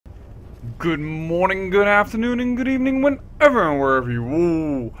Good morning, good afternoon, and good evening whenever and wherever you are.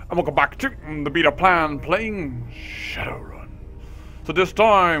 And welcome back to the beta plan playing Shadowrun. So this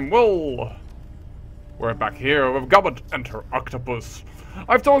time, well, we're back here with Gobbet and her octopus.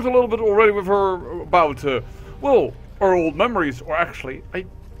 I've talked a little bit already with her about, well, our old memories. Or actually, I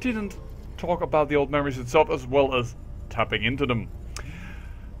didn't talk about the old memories itself as well as tapping into them.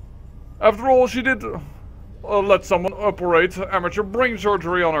 After all, she did let someone operate amateur brain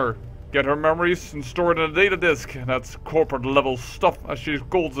surgery on her. Get her memories and store it in a data disk. That's corporate level stuff, as she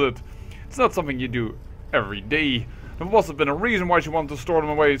calls it. It's not something you do every day. There must have been a reason why she wanted to store them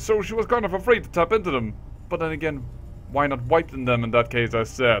away, so she was kind of afraid to tap into them. But then again, why not wiping them in that case, I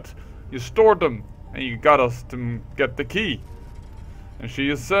said. You stored them, and you got us to get the key. And she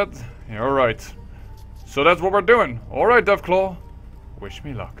has said, yeah, alright. So that's what we're doing. Alright, Deathclaw. Wish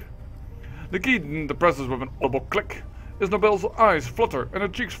me luck. The key depresses with an audible click. Isabel's eyes flutter and her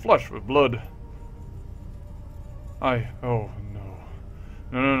cheeks flush with blood. Oh no.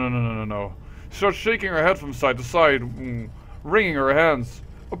 No. She starts shaking her head from side to side, wringing her hands.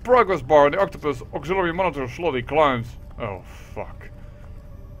 A progress bar on the octopus auxiliary monitor slowly climbs. Oh, fuck.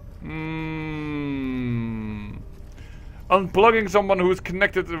 Unplugging someone who is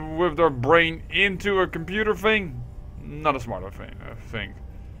connected with their brain into a computer thing? Not a smart thing, I think.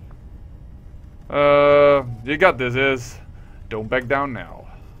 You got this, Is. Don't back down now.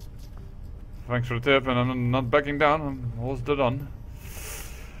 Thanks for the tip, and I'm not backing down. I'm almost done.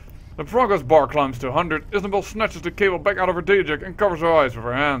 The progress bar climbs to 100. Isabel snatches the cable back out of her data jack and covers her eyes with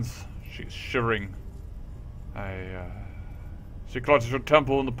her hands. She's shivering. She clutches her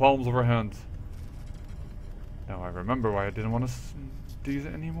temple in the palms of her hands. Now I remember why I didn't want to do it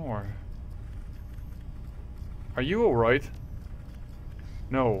anymore. Are you alright?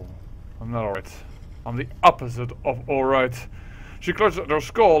 No. I'm not alright. I'm the opposite of alright. She clutches at her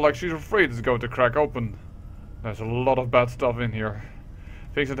skull like she's afraid it's going to crack open. There's a lot of bad stuff in here.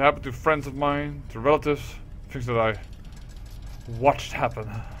 Things that happened to friends of mine, to relatives, things that I watched happen.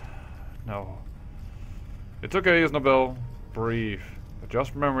 No. It's okay, Isabel. Breathe. They're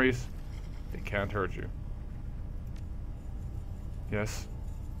just memories. They can't hurt you. Yes,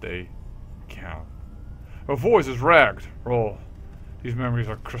 they can. Her voice is ragged. Oh. These memories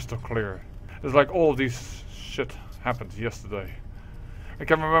are crystal clear. It's like all of these shit happened yesterday. I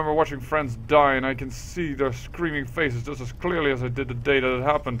can remember watching friends die and I can see their screaming faces just as clearly as I did the day that it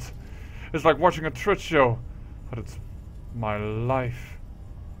happened. It's like watching a Twitch show, but it's my life.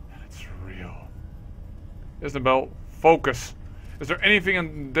 And it's real. Isabel, focus. Is there anything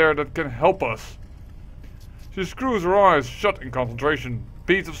in there that can help us? She screws her eyes shut in concentration.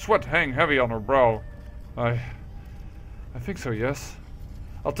 Beads of sweat hang heavy on her brow. I think so, yes.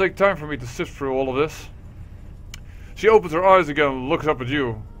 I'll take time for me to sift through all of this. She opens her eyes again and looks up at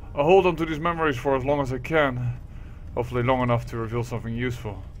you. I'll hold on to these memories for as long as I can. Hopefully long enough to reveal something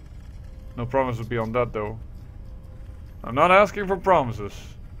useful. No promises beyond that, though. I'm not asking for promises.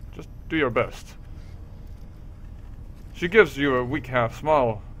 Just do your best. She gives you a weak half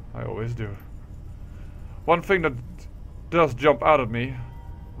smile. I always do. One thing that does jump out at me.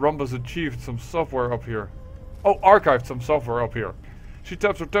 Rumba's achieved some software up here. Oh, archived some software up here. She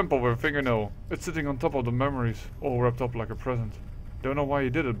taps her temple with her fingernail. It's sitting on top of the memories, all wrapped up like a present. Don't know why he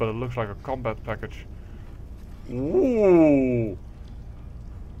did it, but it looks like a combat package. Ooh!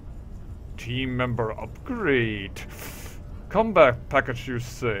 Team member upgrade. Combat package, you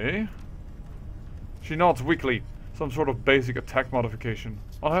say? She nods weakly. Some sort of basic attack modification.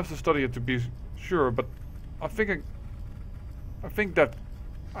 I'll have to study it to be sure, but I think that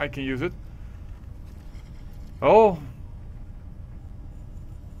I can use it. Oh,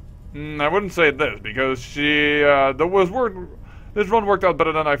 I wouldn't say this because this run worked out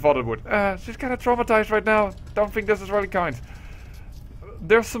better than I thought it would. She's kind of traumatized right now. Don't think this is really kind.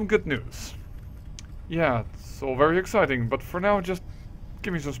 There's some good news. Yeah, it's all very exciting, but for now, just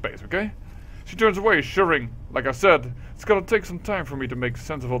give me some space, okay? She turns away, shivering. Like I said, it's gonna take some time for me to make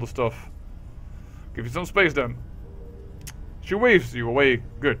sense of all the stuff. Give you some space then. She waves you away.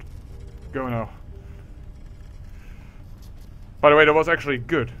 Good. Go now. By the way, that was actually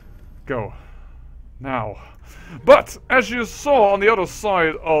good. Go. Now. But, as you saw on the other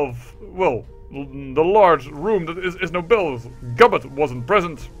side of, well, the large room that is Nobel's, Gobbet wasn't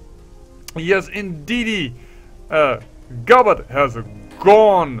present. Yes, indeedy. Gobbet has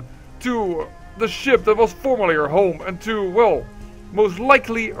gone to the ship that was formerly her home and to, well, most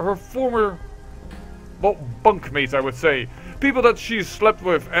likely her former, well, bunkmates, I would say. People that she slept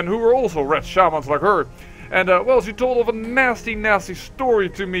with and who were also red shamans like her. And, well, she told of a nasty, nasty story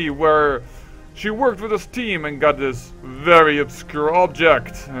to me where She worked with his team and got this very obscure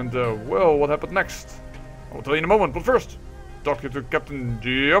object. And, well, what happened next? I'll tell you in a moment, but first, talk you to Captain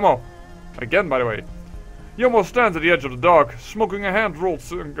Yomo. Again, by the way. Yomo stands at the edge of the dock, smoking a hand-rolled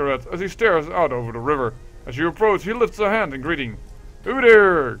cigarette as he stares out over the river. As you approach, he lifts a hand in greeting. Who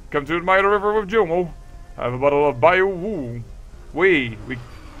there? Come to admire the river with Yomo. I have a bottle of Bayou Wu.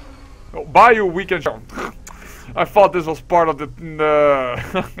 Bayou Weekend Show. I thought this was part of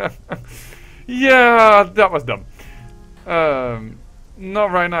the... yeah, that was dumb.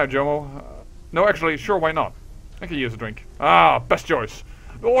 Not right now, Jomo. No, actually, sure, why not? I can use a drink. Ah, best choice.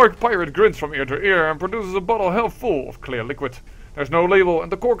 The orc pirate grins from ear to ear and produces a bottle half full of clear liquid. There's no label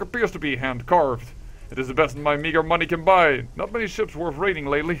and the cork appears to be hand-carved. It is the best my meager money can buy. Not many ships worth raiding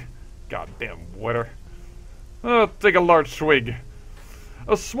lately. Goddamn weather. Take a large swig.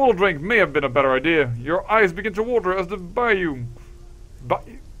 A small drink may have been a better idea. Your eyes begin to water as the bayou...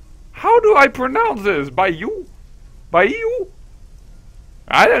 How do I pronounce this? Bayou? Bayou?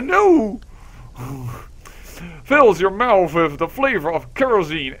 I don't know. Fills your mouth with the flavor of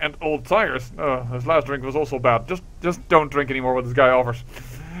kerosene and old tires. This last drink was also bad. Just don't drink anymore what this guy offers.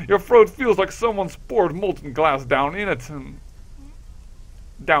 Your throat feels like someone's poured molten glass down in it.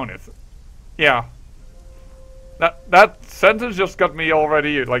 Down it. Yeah. That sentence just got me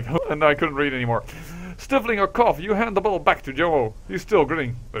already, like, and I couldn't read anymore. Stifling a cough, you hand the bottle back to Jomo. He's still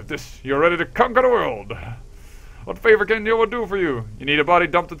grinning. With this, you're ready to conquer the world. What favor can Jomo do for you? You need a body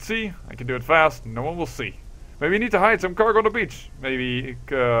dumped at sea? I can do it fast, no one will see. Maybe you need to hide some cargo on the beach. Maybe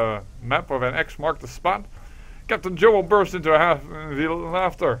a map of an X marked the spot. Captain Jomo burst into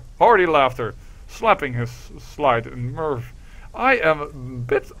hearty laughter, slapping his slide in mirth. I am a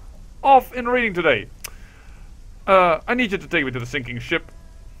bit off in reading today. I need you to take me to the sinking ship.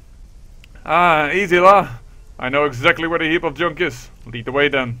 Ah, easy la. I know exactly where the heap of junk is. Lead the way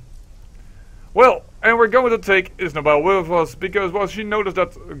then. Well, and we're going to take Isabel with us because, well, she noticed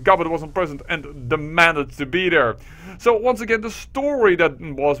that Gobbet wasn't present and demanded to be there. So once again, the story that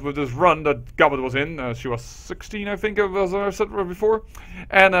was with this run that Gobbet was in, she was 16, I think, as I said before.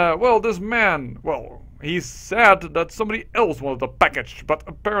 And, well, this man, well, he said that somebody else wanted the package, but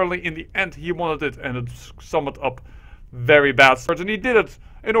apparently in the end he wanted it, and it summed up very bad. And he did it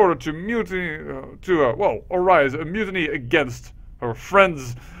in order to arise a mutiny against her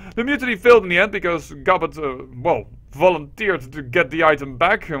friends. The mutiny failed in the end because Gobbet, well, volunteered to get the item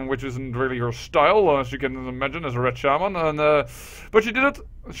back, which isn't really her style, as you can imagine, as a red shaman. And but she did it.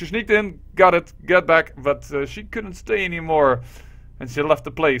 She sneaked in, got it, got back, but she couldn't stay anymore, and she left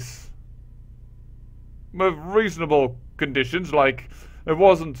the place with reasonable conditions, like it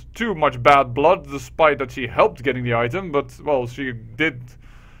wasn't too much bad blood, despite that she helped getting the item. But well, she did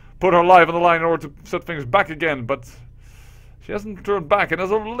put her life on the line in order to set things back again, but she hasn't turned back, and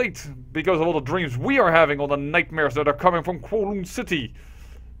as of late, because of all the dreams we are having, all the nightmares that are coming from Kowloon City,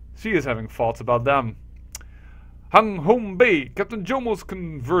 she is having thoughts about them. Hang Home Bay, Captain Jomo's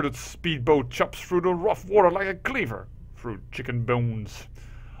converted speedboat chops through the rough water like a cleaver through chicken bones,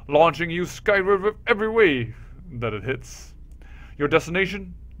 launching you skyward with every wave that it hits. Your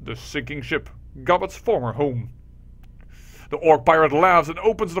destination? The sinking ship, Gobbet's former home. The orc pirate laughs and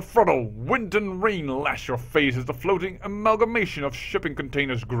opens the throttle. Wind and rain lash your face as the floating amalgamation of shipping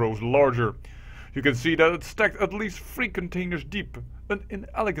containers grows larger. You can see that it's stacked at least 3 containers deep, an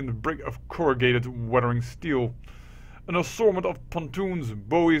inelegant brick of corrugated weathering steel. An assortment of pontoons,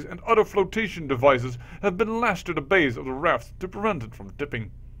 buoys, and other flotation devices have been lashed to the base of the raft to prevent it from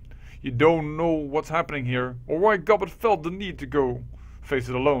tipping. You don't know what's happening here, or why Gobbet felt the need to go face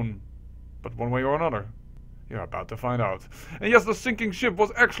it alone. But one way or another, you're about to find out. And yes, the sinking ship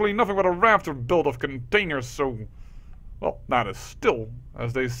was actually nothing but a raft built of containers, so... well, that is still,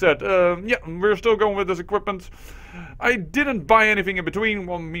 as they said. Yeah, we're still going with this equipment. I didn't buy anything in between.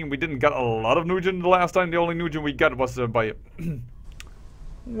 Well, I mean, we didn't get a lot of Nugent the last time. The only Nugent we got was by...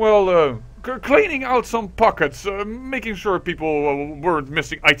 well, cleaning out some pockets, making sure people weren't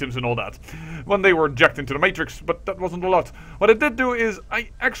missing items and all that when they were jacked into the Matrix, but that wasn't a lot. What I did do is I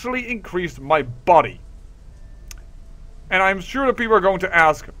actually increased my body. And I'm sure that people are going to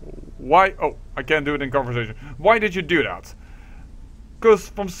ask, why? Oh, I can't do it in conversation. Why did you do that? Because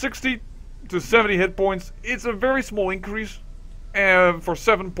from 60 to 70 hit points, it's a very small increase. And for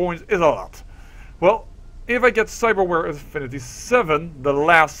 7 points is a lot. Well, if I get Cyberware Affinity 7, the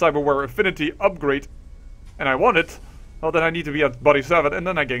last Cyberware Affinity upgrade, and I want it, well, then I need to be at Body 7, and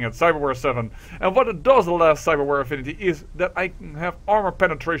then I can get Cyberware 7. And what it does, the last Cyberware Affinity, is that I can have Armor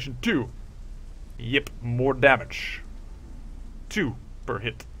Penetration 2. Yep, more damage. 2 per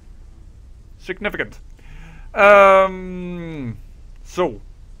hit. Significant. So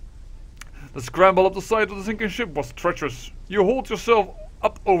The scramble up the side of the sinking ship was treacherous. You hold yourself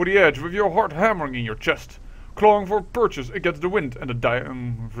up over the edge with your heart hammering in your chest, clawing for purchase against the wind and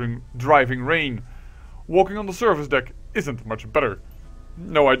the driving rain. Walking on the surface deck isn't much better.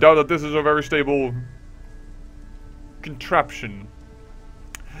 No, I doubt that this is a very stable contraption.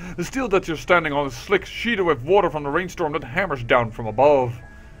 The steel that you're standing on is slick, sheeted with water from the rainstorm that hammers down from above.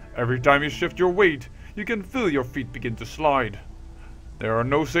 Every time you shift your weight, you can feel your feet begin to slide. There are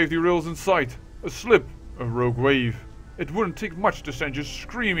no safety rails in sight. A slip, a rogue wave. It wouldn't take much to send you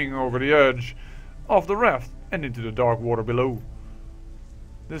screaming over the edge, off the raft, and into the dark water below.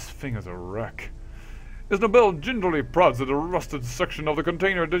 This thing is a wreck. Isabel gingerly prods at the rusted section of the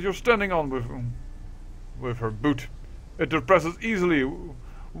container that you're standing on with her boot. It depresses easily,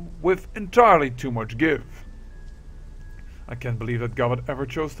 with entirely too much give. I can't believe that Gobbet ever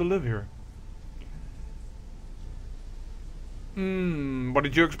chose to live here. What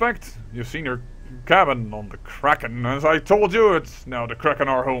did you expect? You've seen her cabin on the Kraken. As I told you, it's now the Kraken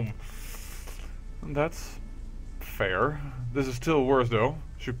our home. And that's fair. This is still worse though.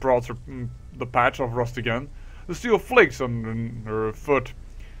 She prods the patch of rust again. The steel flakes under her foot.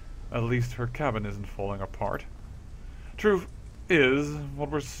 At least her cabin isn't falling apart. Truth is, what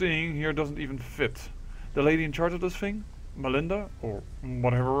we're seeing here doesn't even fit. The lady in charge of this thing, Melinda, or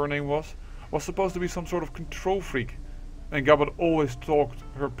whatever her name was supposed to be some sort of control freak. And Gobbet always talked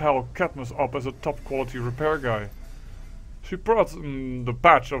her pal Cadmus up as a top quality repair guy. She prods the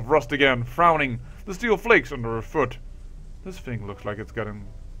patch of rust again, frowning, the steel flakes under her foot. This thing looks like it's getting...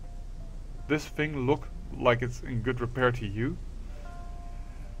 This thing look like it's in good repair to you?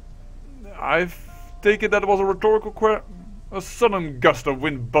 I take it that was a rhetorical question. A sudden gust of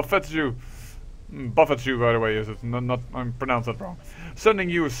wind buffets you. Buffets you, by the way, is it? Not I pronounced that wrong. Sending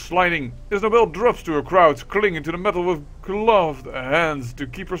you sliding. Isabel drops to her crouch, clinging to the metal with gloved hands to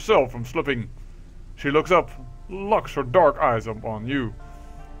keep herself from slipping. She looks up, locks her dark eyes upon you.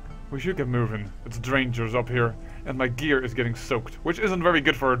 We should get moving. It's dangerous up here, and my gear is getting soaked, which isn't very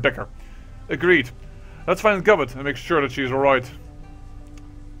good for a decker. Agreed. Let's find Gobbet and make sure that she's alright.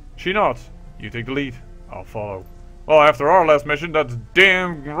 She nods. You take the lead. I'll follow. Well, after our last mission, that's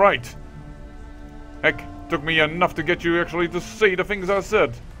damn right. Heck, took me enough to get you actually to say the things I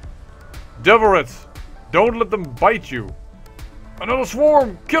said. Devil rats, don't let them bite you. Another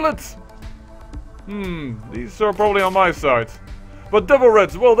swarm, kill it! These are probably on my side. But devil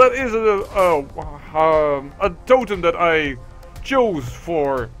rats, well, that is a totem that I chose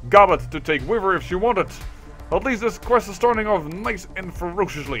for Gobbet to take with her if she wanted. At least this quest is starting off nice and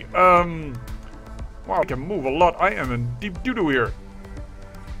ferociously. Wow, I can move a lot. I am in deep doo-doo here.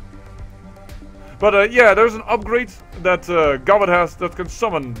 But yeah, there's an upgrade that Gobbet has that can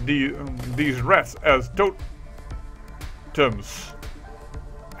summon these rats as totems.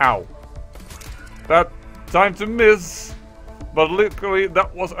 Ow. That time to miss. But luckily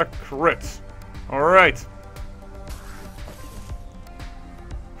that was a crit. Alright.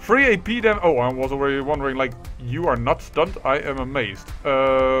 3 AP damage. Oh, I was already wondering, like, you are not stunned? I am amazed.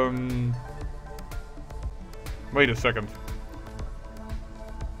 Wait a second.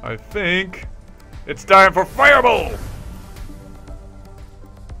 I think it's time for Fireball!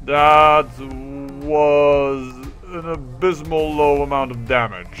 That was an abysmal low amount of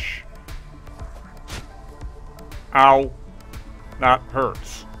damage. Ow. That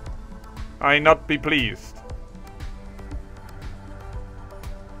hurts. I not be pleased.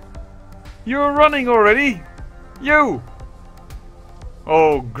 You're running already? You!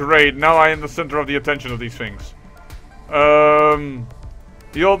 Oh great, now I am the center of the attention of these things.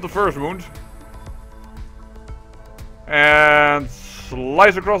 Heal up the first wound. And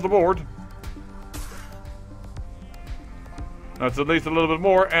slice across the board. That's at least a little bit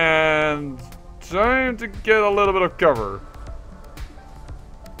more, and time to get a little bit of cover.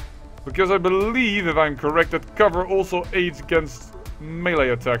 Because I believe, if I'm correct, that cover also aids against melee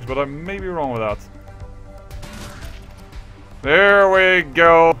attacks, but I may be wrong with that. There we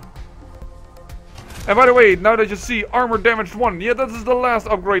go. And by the way, now that you see armor damaged 1, yeah, that is the last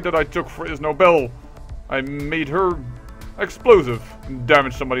upgrade that I took for Isnobel. I made her explosive and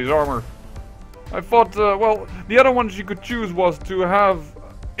damaged somebody's armor. I thought, well, the other one she could choose was to have,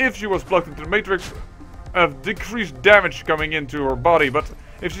 if she was plugged into the Matrix, have decreased damage coming into her body, but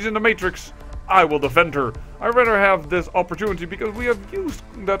if she's in the Matrix, I will defend her. I'd rather have this opportunity because we have used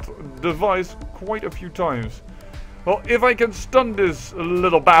that device quite a few times. Well, if I can stun this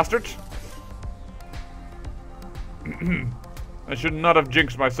little bastard... I should not have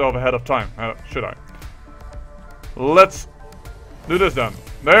jinxed myself ahead of time, should I? Let's do this then.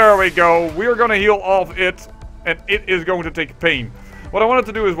 There we go. We're gonna heal off it, and it is going to take pain. What I wanted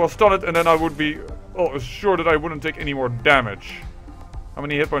to do is, well, stun it, and then I would be sure that I wouldn't take any more damage. How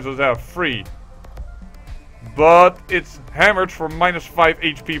many hit points does it have? 3. But it's hammered for minus 5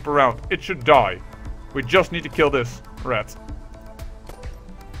 HP per round. It should die. We just need to kill this rat.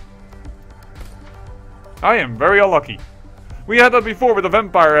 I am very unlucky. We had that before with the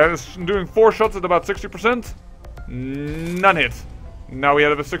vampire. I was doing 4 shots at about 60%. None hit. Now we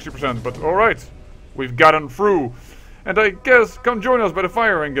had about 60%, but alright. We've gotten through. And I guess come join us by the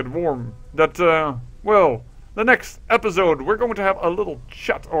fire and get warm. That, well, the next episode we're going to have a little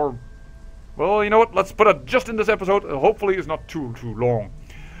chat, or... Well, you know what? Let's put it just in this episode. Hopefully it's not too long.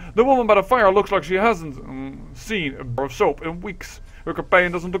 The woman by the fire looks like she hasn't seen a bar of soap in weeks. Her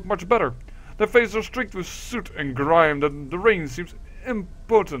companion doesn't look much better. Their faces are streaked with soot and grime that the rain seems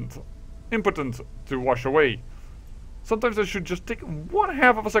impotent to wash away. Sometimes I should just take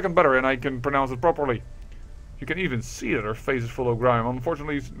 1/2 of a second better and I can pronounce it properly. You can even see that her face is full of grime.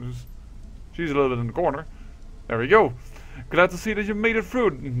 Unfortunately, she's a little bit in the corner. There we go. Glad to see that you made it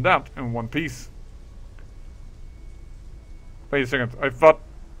through that in one piece. Wait a second. I thought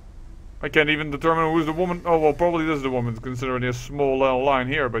I can't even determine who's the woman. Oh, well, probably this is the woman, considering this small little line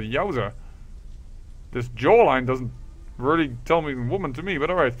here. But yowza. This jawline doesn't really tell me woman to me, but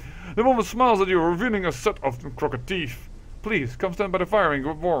alright. The woman smiles at you, revealing a set of crooked teeth. Please, come stand by the fire and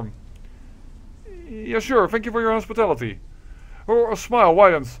get warm. Yeah, sure. Thank you for your hospitality. Or a smile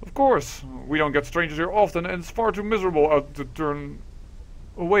widens. Of course. We don't get strangers here often, and it's far too miserable out to turn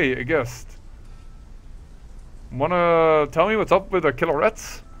away a guest. Wanna tell me what's up with the killer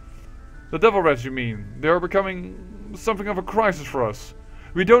rats? The devil rats, you mean? They are becoming something of a crisis for us.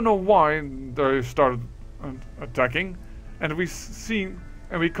 We don't know why they started attacking, and we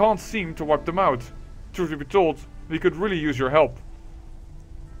can't seem to wipe them out. Truth be told, we could really use your help.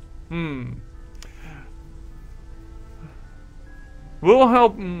 We'll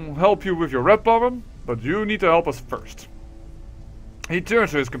help you with your rat problem, but you need to help us first. He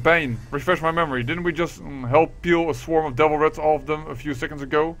turns to his companion. Refresh my memory. Didn't we just help peel a swarm of devil rats off them a few seconds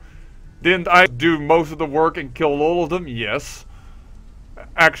ago? Didn't I do most of the work and kill all of them? Yes.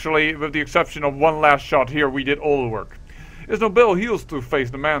 Actually, with the exception of one last shot here, we did all the work. Is Nobel heals to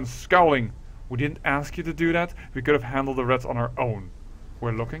face the man scowling. We didn't ask you to do that. We could have handled the rats on our own.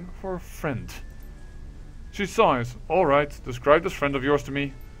 We're looking for a friend. She sighs. Alright, describe this friend of yours to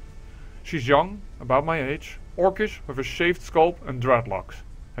me. She's young, about my age, orcish, with a shaved scalp and dreadlocks.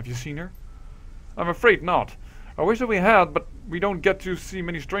 Have you seen her? I'm afraid not. I wish that we had, but we don't get to see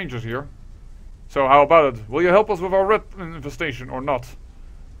many strangers here. So how about it? Will you help us with our rat infestation or not?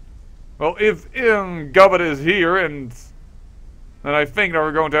 Well, if Gobbet is here, and then I think that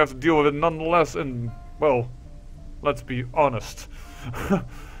we're going to have to deal with it nonetheless, and, well, let's be honest.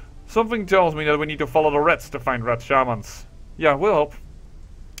 Something tells me that we need to follow the rats to find rat shamans. Yeah, we'll help.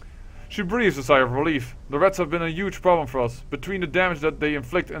 She breathes a sigh of relief. The rats have been a huge problem for us. Between the damage that they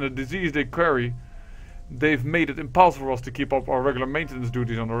inflict and the disease they carry, they've made it impossible for us to keep up our regular maintenance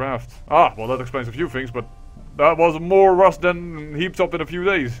duties on the raft. Ah, well that explains a few things, but that was more rust than heaped up in a few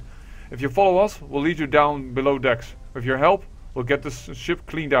days. If you follow us, we'll lead you down below decks. With your help, we'll get this ship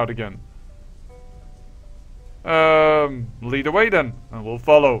cleaned out again. Lead the way then, and we'll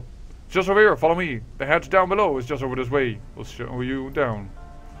follow. Just over here, follow me. The hatch down below is just over this way. We'll show you down.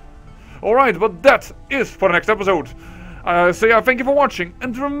 Alright, but that is for the next episode. I thank you for watching,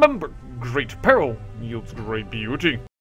 and remember, great peril yields great beauty.